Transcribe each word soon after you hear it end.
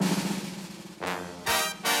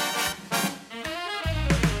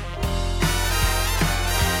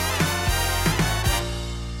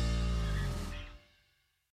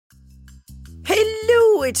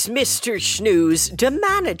it's Mr. Snooze, the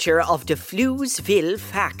manager of the Floozeville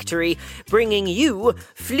factory, bringing you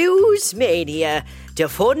Floozemania, the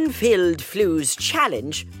fun-filled Flooz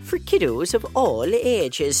challenge for kiddos of all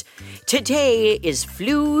ages. Today is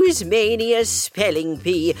Floozemania's spelling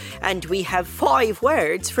bee, and we have 5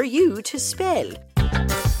 words for you to spell.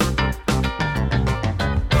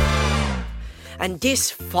 And this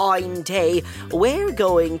fine day, we're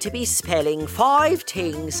going to be spelling 5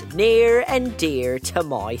 things near and dear to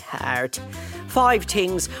my heart. 5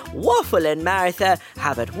 things Waffle and Martha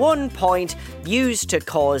have at one point used to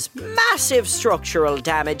cause massive structural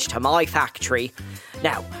damage to my factory.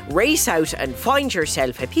 Now, race out and find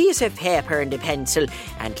yourself a piece of paper and a pencil,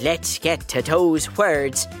 and let's get to those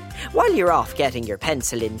words. While you're off getting your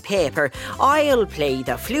pencil and paper, I'll play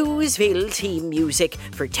the Floozeville theme music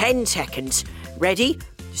for 10 seconds. Ready,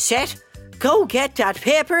 set, go get that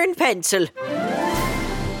paper and pencil.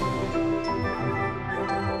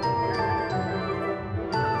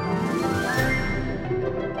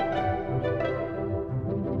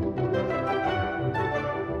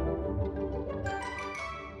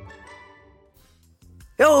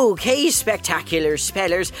 Okay, spectacular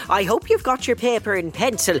spellers, I hope you've got your paper and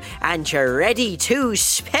pencil and you're ready to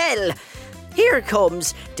spell. Here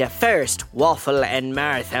comes the first Waffle and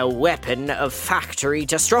Martha weapon of factory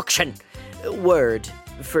destruction. Word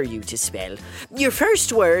for you to spell. Your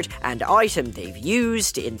first word and item they've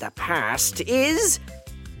used in the past is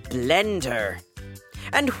blender.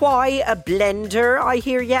 And why a blender, I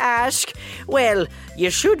hear you ask? Well, you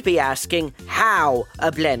should be asking how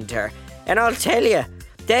a blender. And I'll tell you,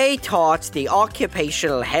 they thought the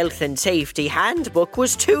Occupational Health and Safety Handbook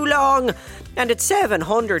was too long, and at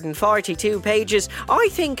 742 pages, I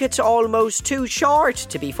think it's almost too short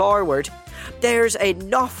to be forward. There's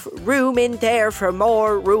enough room in there for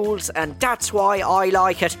more rules, and that's why I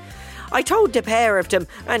like it. I told the pair of them,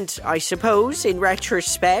 and I suppose in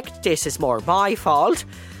retrospect this is more my fault,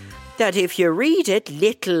 that if you read it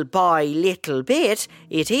little by little bit,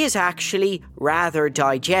 it is actually rather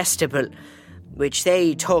digestible. Which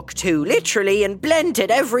they took too literally and blended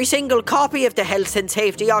every single copy of the Health and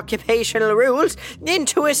Safety Occupational Rules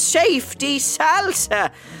into a safety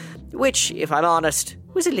salsa, which, if I'm honest,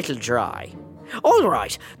 was a little dry. All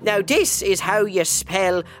right, now this is how you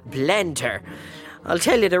spell blender. I'll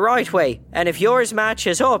tell you the right way, and if yours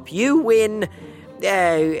matches up, you win.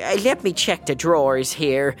 Let me check the drawers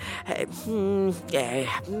here.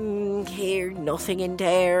 Here, nothing in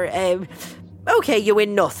there. Okay, you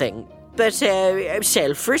win nothing. But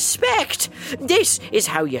self-respect. This is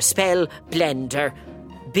how you spell blender.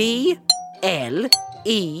 B-L-E-N-D-E-R.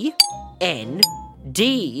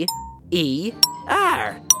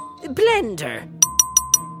 Blender.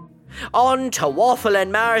 On to Waffle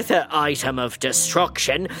and Martha, item of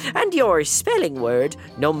destruction, and your spelling word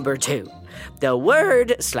number 2. The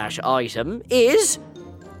word/item is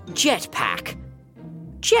jetpack.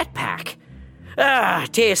 Jetpack.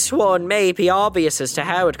 This one may be obvious as to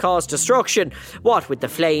how it caused destruction. What with the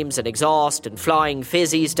flames and exhaust and flying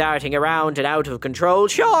fizzies darting around and out of control?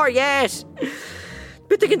 Sure, yes.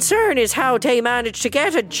 But the concern is how they managed to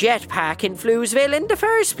get a jetpack in Floozeville in the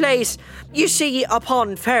first place. You see,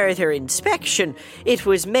 upon further inspection, it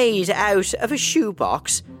was made out of a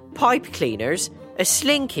shoebox, pipe cleaners, a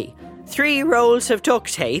slinky, 3 rolls of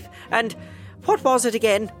duct tape, and what was it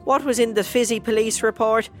again? What was in the fizzy police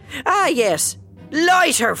report? Yes,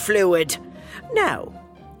 lighter fluid. Now,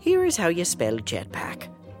 here is how you spell jetpack.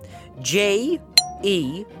 J-E-T-P-A-C-K.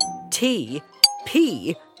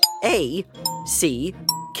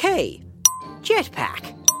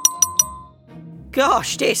 Jetpack.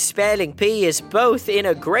 Gosh, this spelling bee is both in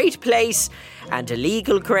a great place and a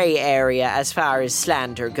legal grey area as far as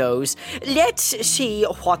slander goes. Let's see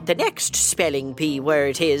what the next spelling bee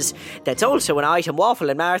word is. That's also an item Waffle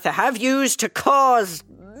and Martha have used to cause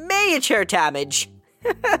major damage.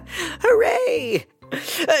 Hooray!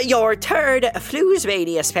 Your third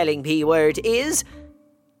Floozemania spelling bee word is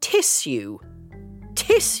tissue.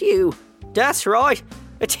 Tissue. That's right,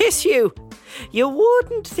 a tissue. You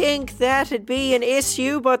wouldn't think that'd be an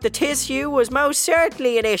issue, but the tissue was most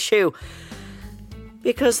certainly an issue.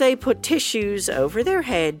 Because they put tissues over their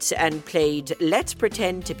heads and played Let's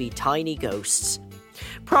Pretend to be Tiny Ghosts.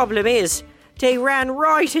 Problem is, they ran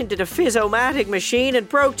right into the Fizz-O-Matic machine and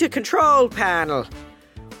broke the control panel.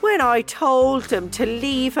 When I told them to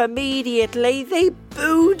leave immediately, they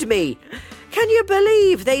booed me. Can you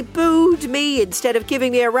believe they booed me instead of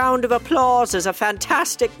giving me a round of applause as a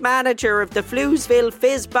fantastic manager of the Floozeville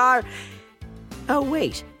Fizz Bar? Oh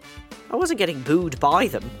wait, I wasn't getting booed by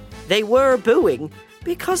them. They were booing,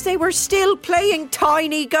 Because they were still playing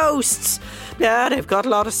Tiny Ghosts. Yeah, they've got a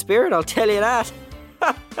lot of spirit, I'll tell you that.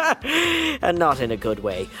 And not in a good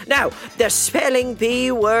way. Now, the spelling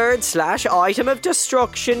bee word / item of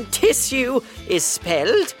destruction tissue is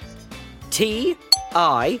spelled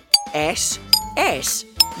TISSUE.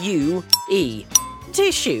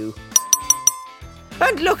 Tissue.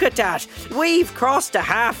 And look at that, we've crossed the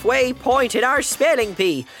halfway point in our spelling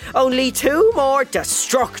bee. Only 2 more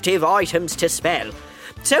destructive items to spell.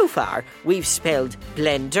 So far, we've spelled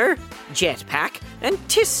blender, jetpack and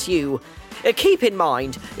tissue. Keep in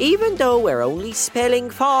mind, even though we're only spelling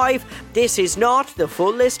 5, this is not the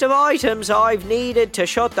full list of items I've needed to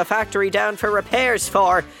shut the factory down for repairs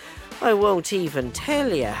for. I won't even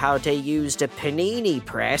tell you how they used a panini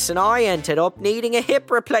press and I ended up needing a hip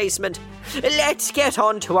replacement. Let's get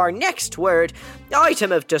on to our next word.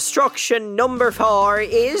 Item of destruction number 4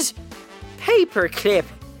 is paperclip.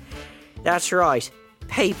 That's right,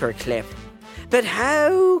 paperclip. But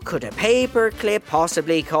how could a paperclip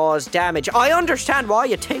possibly cause damage? I understand why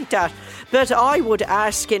you think that, but I would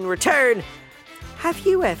ask in return, have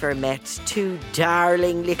you ever met 2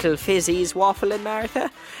 darling little fizzies, Waffle and Martha?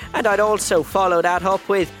 And I'd also follow that up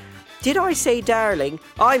with, did I say darling?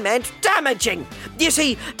 I meant damaging. You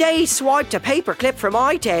see, they swiped a paperclip from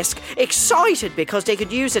my desk, excited because they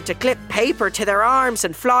could use it to clip paper to their arms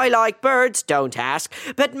and fly like birds, don't ask.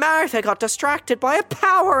 But Martha got distracted by a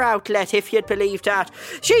power outlet, if you'd believe that.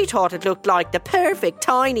 She thought it looked like the perfect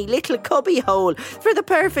tiny little cubby hole for the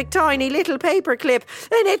perfect tiny little paperclip,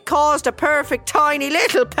 and it caused a perfect tiny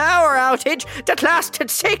little power outage that lasted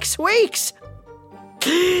 6 weeks.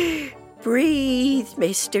 Breathe,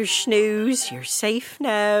 Mr. Snooze. You're safe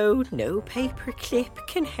now. No paperclip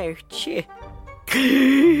can hurt you.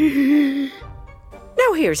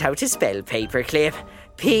 Now here's how to spell paperclip.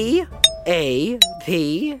 P-A-P-E-R-C-L-I-P.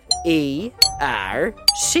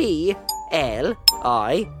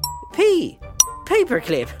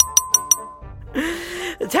 Paperclip.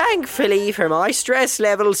 Thankfully for my stress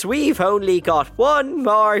levels, we've only got 1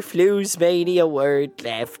 more Floozemania word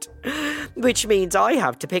left. Which means I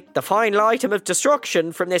have to pick the final item of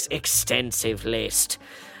destruction from this extensive list.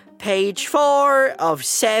 Page 4 of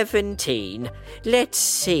 17. Let's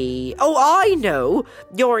see. Oh, I know.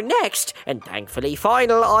 Your next, and thankfully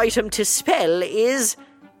final item to spell is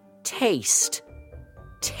taste.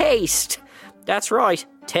 Taste. That's right,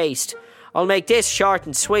 taste. I'll make this short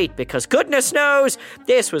and sweet because goodness knows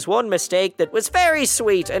this was one mistake that was very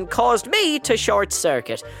sweet and caused me to short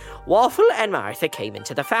circuit. Waffle and Martha came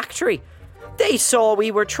into the factory. They saw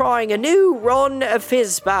we were trying a new run of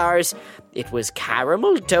fizz bars. It was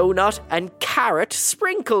caramel donut and carrot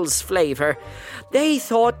sprinkles flavour. They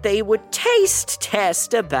thought they would taste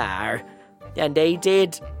test a bar. And they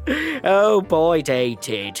did. Oh boy, they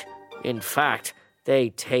did. In fact,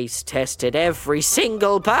 they taste tested every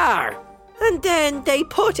single bar. And then they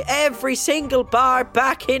put every single bar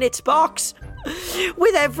back in its box,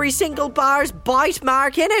 with every single bar's bite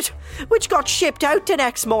mark in it, which got shipped out the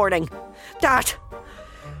next morning. That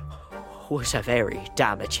was a very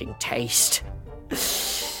damaging taste.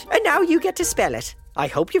 And now you get to spell it. I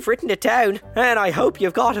hope you've written it down, and I hope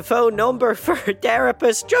you've got a phone number for a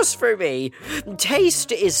therapist just for me.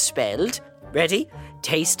 Taste is spelled, ready?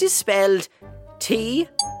 Taste is spelled T-A-S-T-E.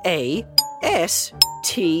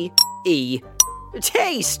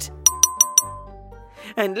 Taste.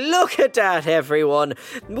 And look at that, everyone.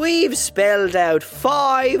 We've spelled out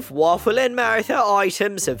 5 Waffle and Martha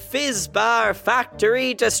items of Fizz Bar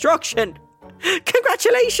Factory destruction.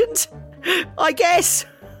 Congratulations, I guess.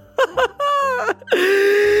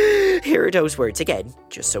 Here are those words again,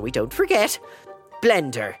 just so we don't forget.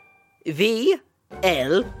 Blender. V-L-E-N-D-E-R.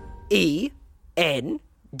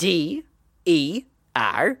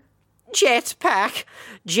 Jetpack.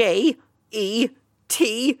 J-E-T-P-A-C-K.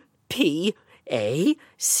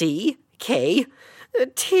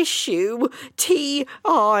 Tissue. T-I-S-S-U-E.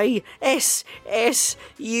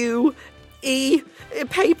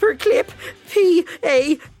 Paperclip.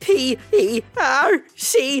 P-A-P-E-R-C-L-I-P.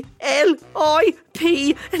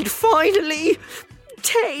 And finally,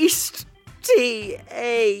 taste. T-A-S-T-E.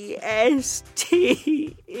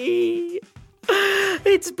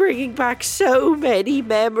 It's bringing back so many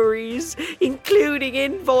memories, including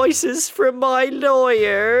invoices from my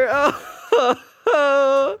lawyer.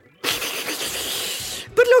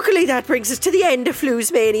 But luckily that brings us to the end of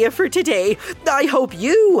Floozemania for today. I hope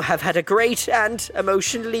you have had a great and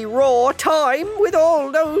emotionally raw time with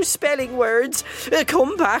all those spelling words.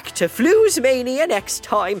 Come back to Floozemania next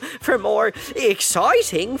time for more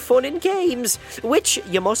exciting fun and games, which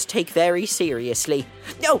you must take very seriously.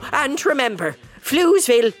 Oh, and remember,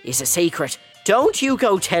 Floozeville is a secret. Don't you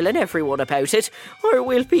go telling everyone about it, or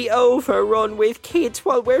we'll be overrun with kids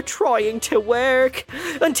while we're trying to work.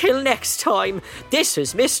 Until next time, this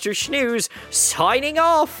is Mr. Snooze signing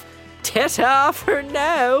off. Ta-ta for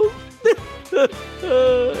now.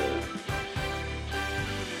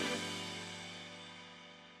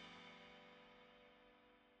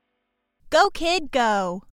 Go, kid,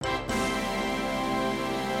 go.